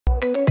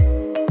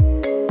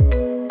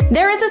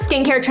There is a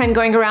skincare trend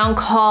going around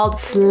called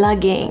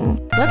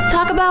slugging. Let's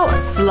talk about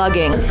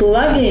slugging.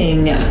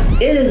 Slugging.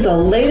 It is the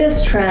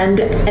latest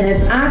trend, and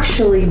it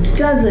actually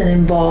doesn't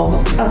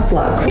involve a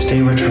slug.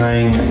 Today we're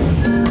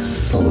trying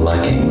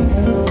slugging.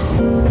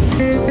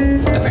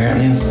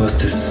 Apparently I'm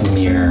supposed to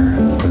smear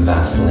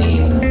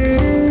Vaseline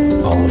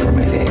all over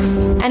my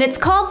face. And it's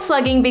called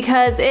slugging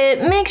because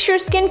it makes your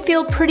skin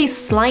feel pretty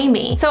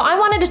slimy. So I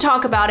wanted to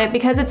talk about it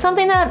because it's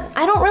something that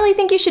I don't really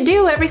think you should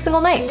do every single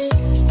night.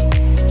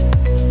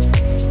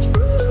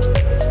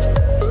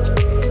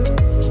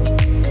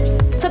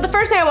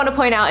 First thing I want to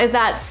point out is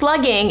that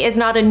slugging is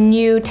not a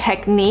new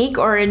technique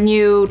or a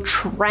new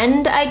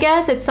trend, I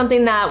guess. It's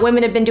something that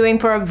women have been doing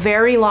for a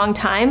very long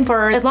time,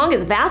 for as long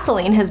as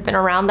Vaseline has been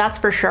around, that's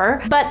for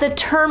sure. But the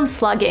term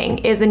slugging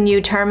is a new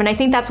term, and I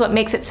think that's what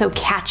makes it so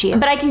catchy.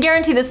 But I can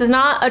guarantee this is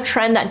not a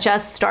trend that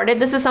just started.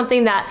 This is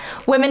something that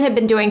women have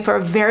been doing for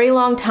a very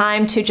long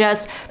time to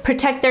just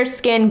protect their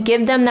skin,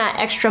 give them that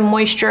extra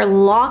moisture,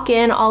 lock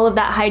in all of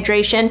that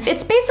hydration.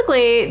 It's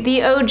basically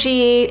the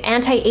OG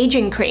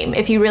anti-aging cream,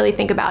 if you really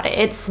think about it.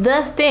 It's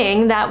the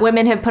thing that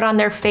women have put on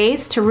their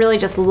face to really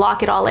just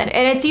lock it all in.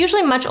 And it's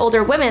usually much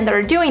older women that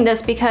are doing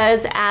this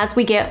because as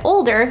we get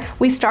older,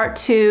 we start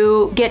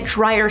to get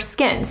drier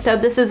skin. So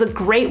this is a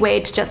great way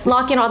to just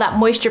lock in all that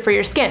moisture for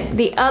your skin.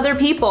 The other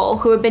people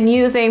who have been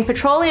using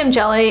petroleum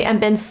jelly and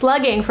been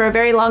slugging for a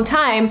very long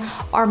time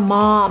are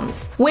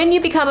moms. When you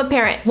become a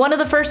parent, one of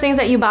the first things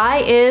that you buy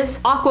is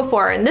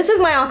Aquaphor. And this is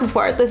my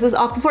Aquaphor. This is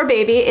Aquaphor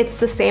Baby. It's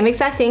the same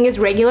exact thing as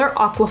regular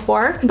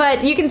Aquaphor.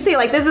 But you can see,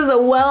 like, this is a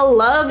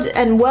well-loved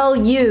and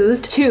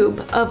well-used tube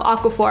of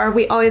Aquaphor.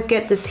 We always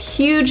get this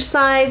huge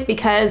size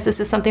because this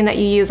is something that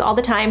you use all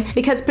the time,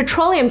 because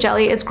petroleum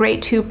jelly is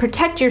great to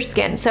protect your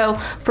skin. So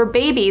for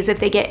babies, if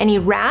they get any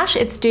rash,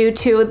 it's due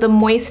to the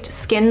moist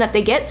skin that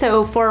they get.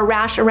 So for a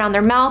rash around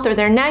their mouth or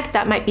their neck,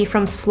 that might be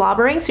from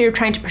slobbering. So you're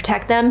trying to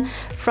protect them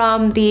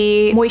from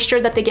the moisture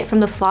that they get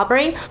from the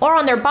slobbering. Or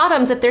on their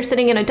bottoms, if they're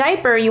sitting in a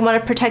diaper, you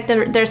want to protect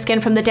their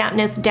skin from the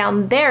dampness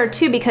down there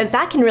too, because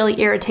that can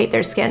really irritate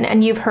their skin.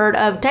 And you've heard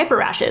of diaper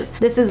rashes.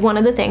 This is one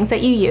of the things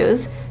that you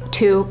use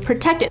to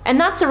protect it. And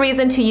that's the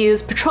reason to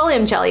use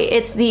petroleum jelly.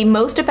 It's the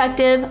most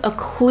effective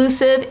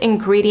occlusive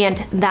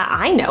ingredient that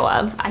I know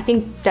of. I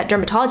think that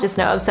dermatologists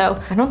know of,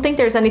 so I don't think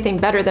there's anything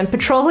better than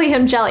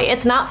petroleum jelly.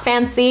 It's not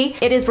fancy,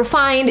 it is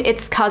refined,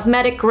 it's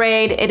cosmetic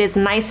grade, it is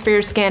nice for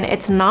your skin,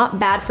 it's not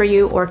bad for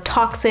you or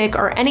toxic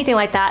or anything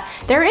like that.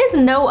 There is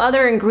no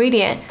other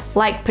ingredient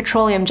like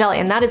petroleum jelly,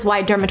 and that is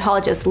why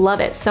dermatologists love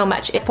it so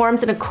much. It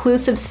forms an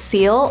occlusive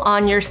seal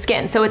on your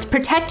skin. So it's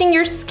protecting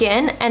your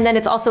skin, and then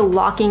it's also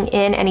locking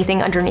in anything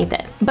underneath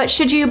it. But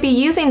should you be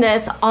using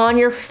this on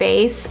your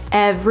face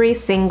every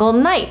single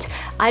night?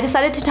 I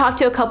decided to talk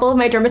to a couple of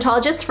my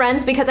dermatologist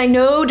friends because I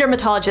know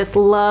dermatologists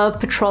love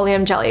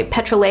petroleum jelly,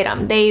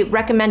 Petroleum. They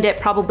recommend it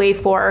probably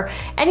for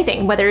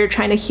anything, whether you're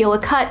trying to heal a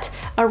cut,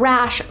 a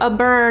rash, a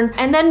burn,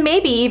 and then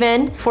maybe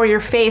even for your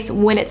face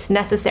when it's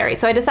necessary.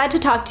 So I decided to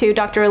talk to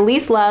Dr.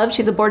 Elise Love.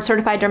 She's a board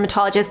certified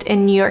dermatologist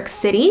in New York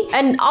City,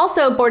 and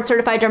also board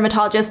certified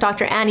dermatologist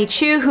Dr. Annie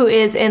Chiu, who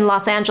is in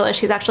Los Angeles.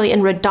 She's actually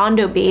in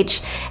Redondo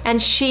Beach,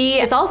 and she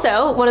is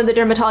also one of the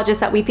dermatologists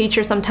that we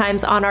feature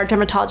sometimes on our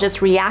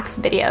Dermatologist Reacts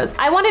videos.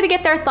 I wanted to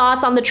get their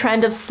thoughts on the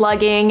trend of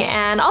slugging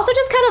and also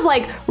just kind of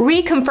like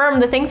reconfirm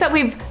the things that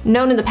we've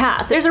known in the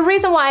past. There's a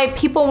reason why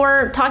people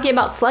weren't talking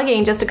about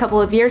slugging just a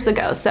couple of years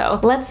ago, so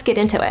let's get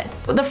into it.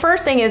 The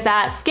first thing is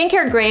that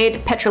skincare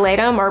grade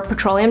petroleum or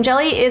petroleum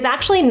jelly is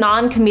actually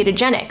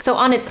non-comedogenic. So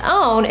on its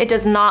own, it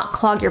does not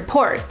clog your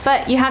pores,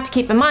 but you have to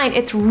keep in mind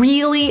it's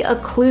really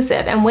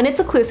occlusive, and when it's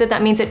occlusive,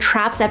 that means it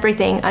traps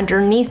everything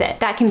underneath it.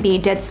 That can be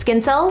dead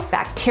skin cells,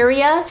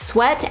 bacteria,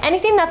 sweat,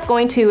 anything that's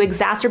going to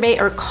exacerbate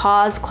or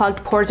cause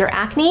clogged pores or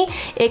acne.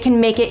 It can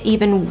make it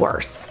even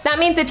worse. That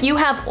means if you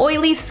have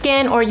oily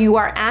skin or you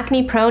are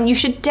acne prone, you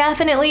should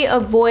definitely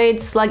avoid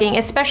slugging,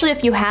 especially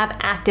if you have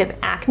active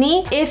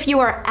acne. If you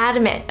are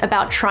adamant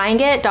about trying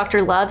it,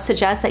 Dr. Love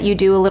suggests that you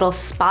do a little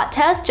spot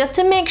test just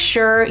to make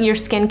sure your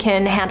skin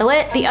can handle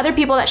it. The other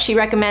people that she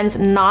recommends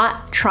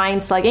not trying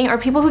slugging are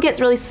people who get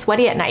really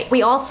sweaty at night.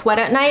 We all sweat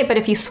at night, but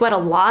if you sweat a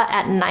lot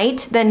at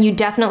night, then you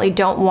definitely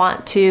don't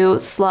want to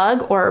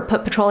slug or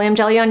put petroleum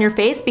jelly on your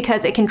face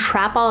because it can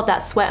trap all of that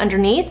sweat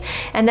underneath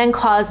and then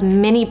cause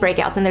mini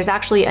breakouts, and there's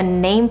actually a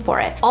name for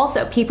it.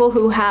 Also, people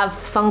who have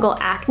fungal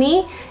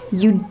acne,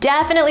 you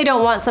definitely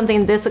don't want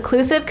something this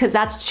occlusive because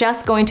that's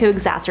just going to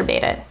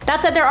exacerbate it.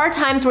 That said, there are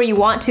times where you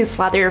want to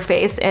slather your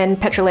face in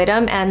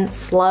petroleum and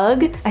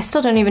slug. I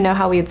still don't even know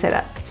how we would say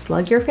that.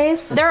 Slug your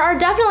face? There are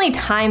definitely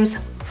times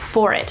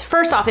for it.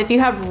 First off, if you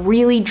have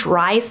really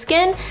dry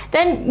skin,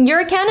 then you're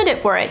a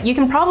candidate for it. You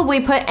can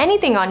probably put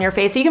anything on your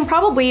face. You can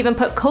probably even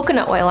put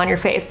coconut oil on your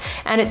face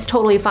and it's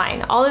totally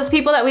fine. All those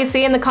people that we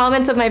see in the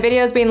comments of my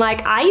videos being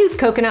like, I use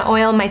coconut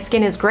oil, my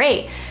skin is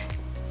great.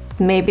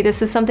 maybe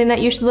this is something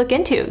that you should look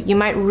into. You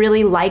might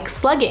really like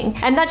Slugging.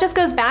 And that just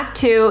goes back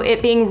to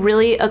it being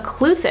really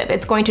occlusive.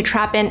 It's going to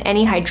trap in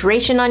any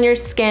hydration on your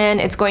skin.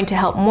 It's going to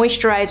help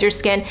moisturize your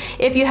skin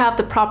if you have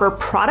the proper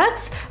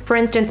products. For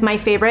instance, my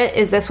favorite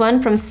is this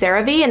one from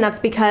CeraVe, and that's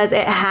because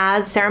it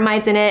has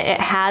ceramides in it. It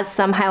has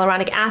some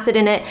hyaluronic acid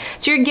in it.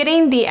 So you're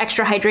getting the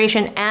extra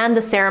hydration and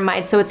the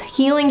ceramide. So it's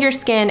healing your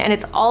skin, and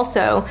it's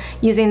also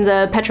using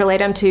the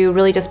petroleum to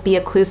really just be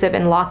occlusive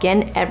and lock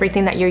in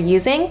everything that you're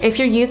using. If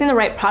you're using the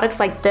right products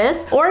like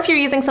this, or if you're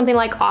using something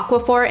like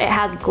Aquaphor, it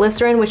has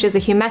glycerin, which is a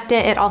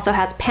humectant. It also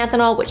has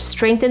panthenol, which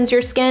strengthens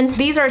your skin.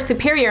 These are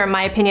superior, in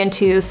my opinion,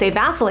 to say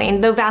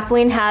Vaseline, though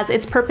Vaseline has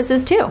its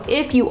purposes too.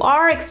 If you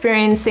are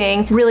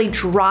experiencing really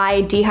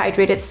dry,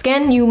 dehydrated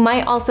skin, you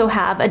might also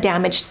have a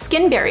damaged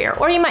skin barrier,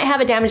 or you might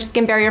have a damaged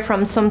skin barrier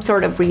from some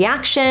sort of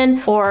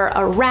reaction or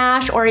a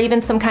rash, or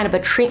even some kind of a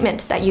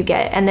treatment that you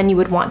get, and then you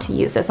would want to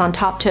use this on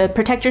top to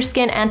protect your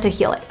skin and to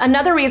heal it.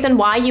 Another reason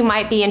why you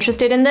might be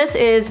interested in this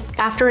is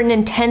after an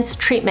intense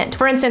treatment.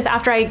 For instance,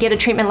 after I get a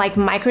treatment like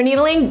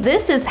microneedling,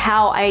 this is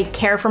how I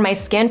care for my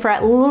skin for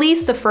at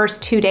least the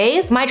first 2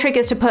 days. My trick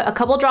is to put a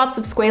couple drops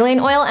of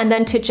squalane oil and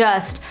then to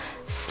just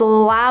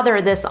slather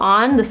this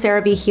on the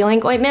CeraVe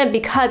healing ointment,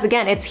 because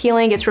again, it's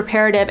healing, it's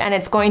reparative, and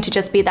it's going to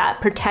just be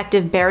that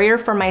protective barrier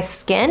for my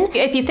skin.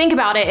 If you think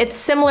about it, it's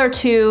similar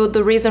to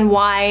the reason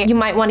why you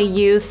might want to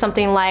use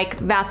something like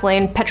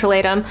Vaseline,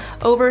 Petroleum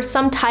over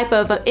some type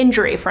of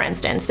injury, for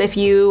instance. If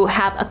you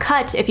have a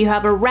cut, if you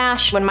have a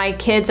rash, when my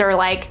kids are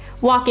like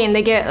walking,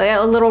 they get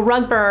a little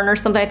rug burn or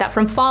something like that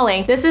from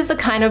falling. This is the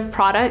kind of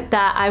product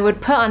that I would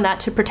put on that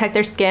to protect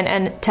their skin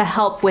and to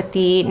help with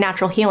the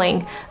natural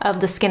healing of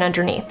the skin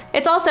underneath.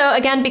 It's also,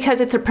 again, because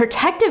it's a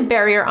protective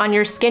barrier on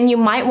your skin, you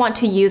might want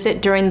to use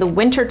it during the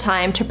winter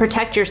time to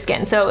protect your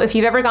skin. So if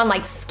you've ever gone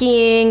like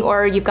skiing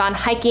or you've gone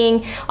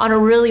hiking on a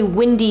really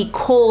windy,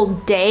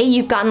 cold day,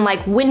 you've gotten like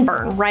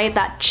windburn, right?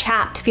 That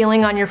chapped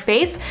feeling on your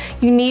face,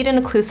 you need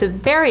an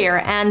occlusive barrier,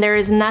 and there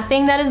is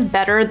nothing that is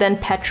better than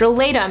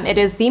Petroleum. It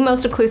is the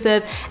most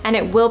occlusive, and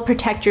it will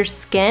protect your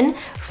skin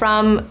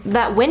from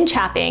that wind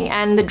chapping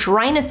and the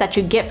dryness that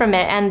you get from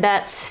it and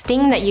that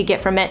sting that you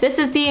get from it. This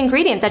is the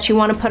ingredient that you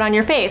want to put on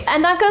your face.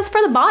 And that goes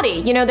for the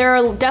body. You know, there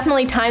are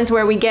definitely times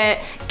where we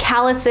get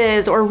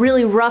calluses or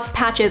really rough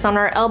patches on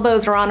our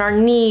elbows or on our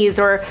knees,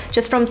 or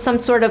just from some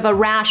sort of a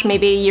rash.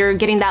 Maybe you're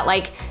getting that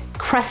like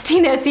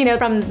crustiness, you know,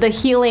 from the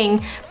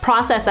healing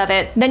process of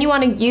it. Then you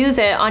want to use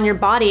it on your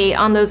body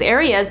on those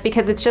areas,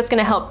 because it's just going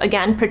to help,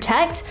 again,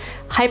 protect,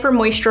 hyper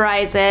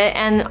moisturize it,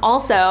 and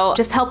also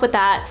just help with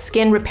that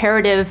skin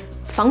reparative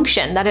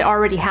function that it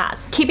already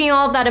has. Keeping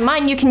all of that in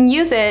mind, you can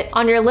use it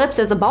on your lips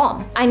as a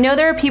balm. I know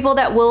there are people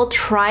that will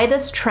try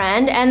this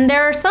trend, and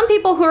there are some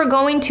people who are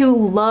going to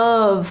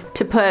love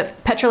to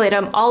put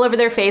Petroleum all over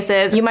their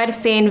faces. You might have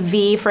seen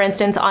V, for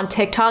instance, on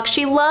TikTok.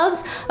 She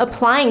loves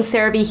applying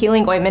CeraVe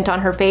healing ointment on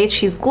her face.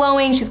 She's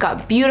glowing, she's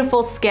got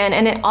beautiful skin,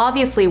 and it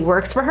obviously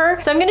works for her.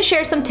 So I'm gonna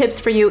share some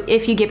tips for you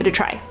if you give it a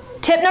try.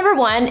 Tip number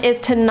one is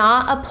to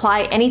not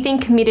apply anything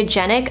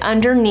comedogenic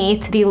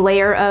underneath the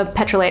layer of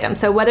Petroleum.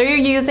 So whether you're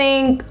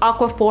using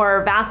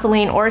Aquaphor,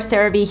 Vaseline, or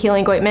CeraVe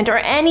healing ointment, or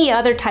any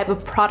other type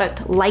of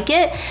product like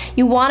it,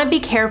 you want to be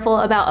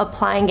careful about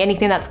applying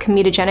anything that's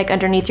comedogenic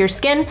underneath your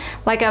skin.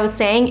 Like I was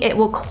saying, it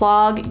will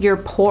clog your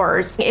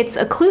pores. It's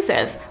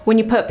occlusive when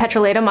you put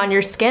Petroleum on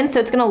your skin, so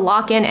it's going to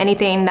lock in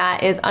anything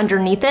that is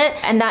underneath it,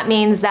 and that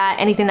means that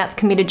anything that's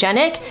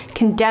comedogenic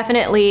can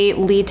definitely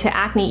lead to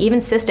acne, even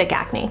cystic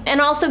acne.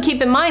 And also keep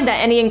in mind that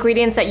any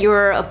ingredients that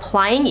you're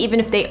applying, even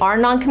if they are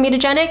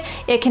non-comedogenic,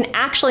 it can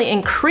actually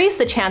increase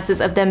the chances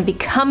of them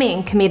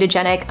becoming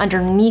comedogenic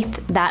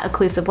underneath that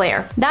occlusive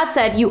layer. That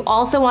said, you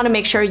also want to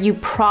make sure you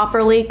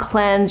properly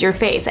cleanse your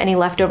face. Any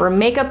leftover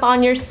makeup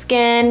on your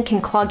skin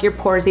can clog your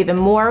pores even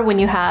more when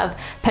you have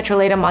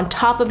Petroleum on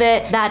top of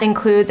it. That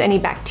includes any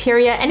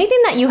bacteria,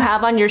 anything that you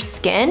have on your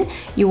skin.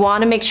 You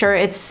want to make sure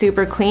it's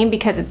super clean,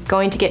 because it's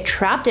going to get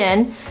trapped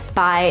in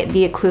by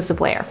the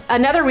occlusive layer.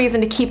 Another reason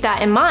to keep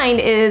that in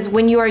mind is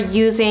when you are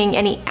using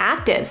any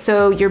actives,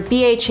 so your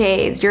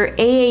BHAs, your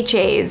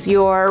AHAs,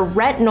 your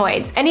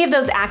retinoids, any of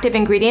those active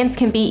ingredients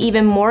can be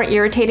even more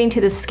irritating to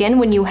the skin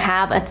when you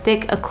have a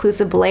thick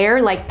occlusive layer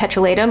like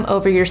Petroleum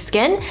over your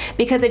skin,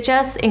 because it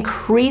just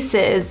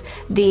increases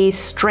the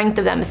strength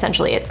of them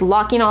essentially. It's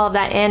locking all of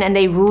that in, and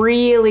they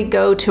really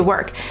go to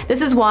work.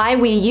 This is why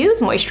we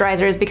use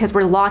moisturizers, because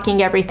we're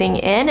locking everything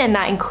in, and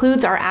that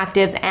includes our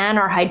actives and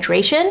our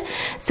hydration.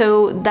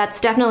 So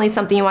that's definitely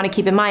something you want to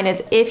keep in mind,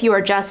 is if you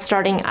are just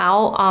starting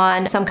out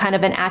on some kind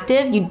of an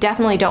active, you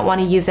definitely don't want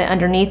to use it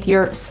underneath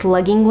your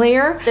slugging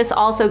layer. This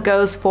also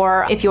goes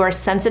for if you are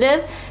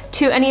sensitive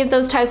to any of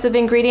those types of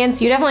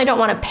ingredients, you definitely don't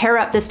want to pair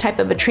up this type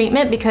of a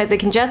treatment because it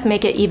can just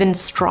make it even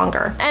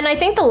stronger. And I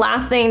think the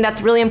last thing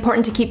that's really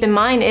important to keep in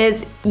mind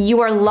is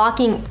you are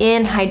locking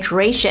in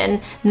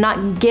hydration,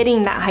 not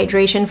getting that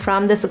hydration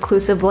from this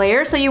occlusive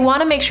layer. So you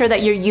want to make sure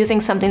that you're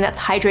using something that's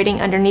hydrating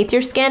underneath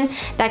your skin.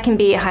 That can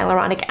be a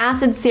hyaluronic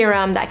acid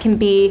serum, that can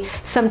be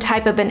some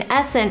type of an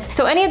essence.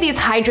 So any of these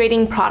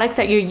hydrating products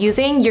that you're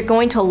using, you're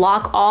going to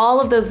lock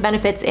all of those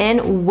benefits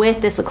in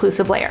with this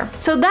occlusive layer.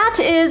 So that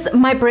is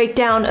my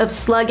breakdown of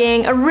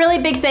slugging. A really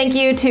big thank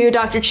you to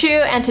Dr.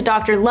 Chiu and to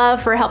Dr.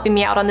 Love for helping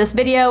me out on this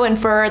video and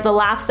for the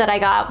laughs that I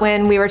got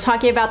when we were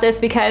talking about this,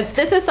 because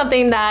this is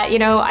something that, you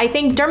know, I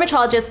think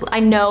dermatologists I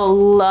know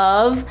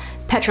love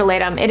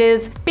petroleum. It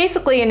is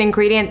basically an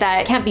ingredient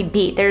that can't be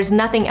beat. There's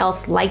nothing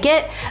else like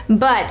it.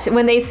 But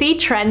when they see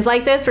trends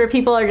like this where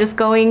people are just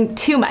going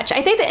too much,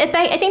 I think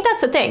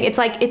that's the thing. It's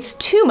like, it's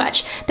too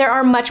much. There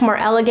are much more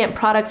elegant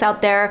products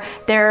out there.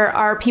 There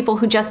are people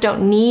who just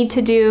don't need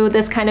to do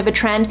this kind of a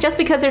trend. Just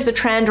because there's a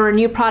trend or a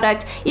new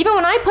product, even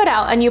when I put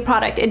out a new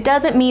product, it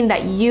doesn't mean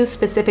that you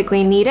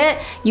specifically need it.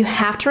 You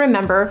have to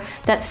remember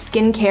that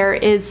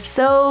skincare is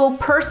so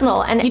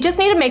personal, and you just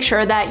need to make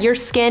sure that your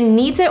skin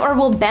needs it or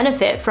will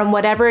benefit from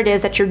whatever it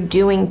is that you're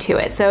doing to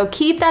it. So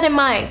keep that in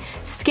mind.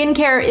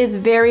 Skincare is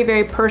very,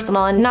 very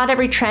personal, and not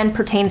every trend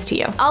pertains to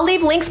you. I'll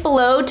leave links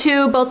below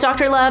to both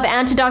Dr. Love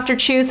and to Dr.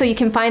 Chiu so you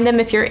can find them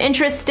if you're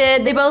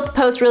interested. They both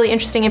post really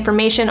interesting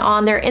information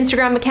on their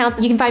Instagram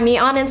accounts. You can find me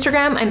on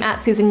Instagram. I'm at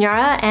Susan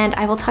Yara, and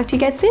I will talk to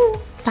you guys soon.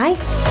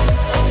 Bye.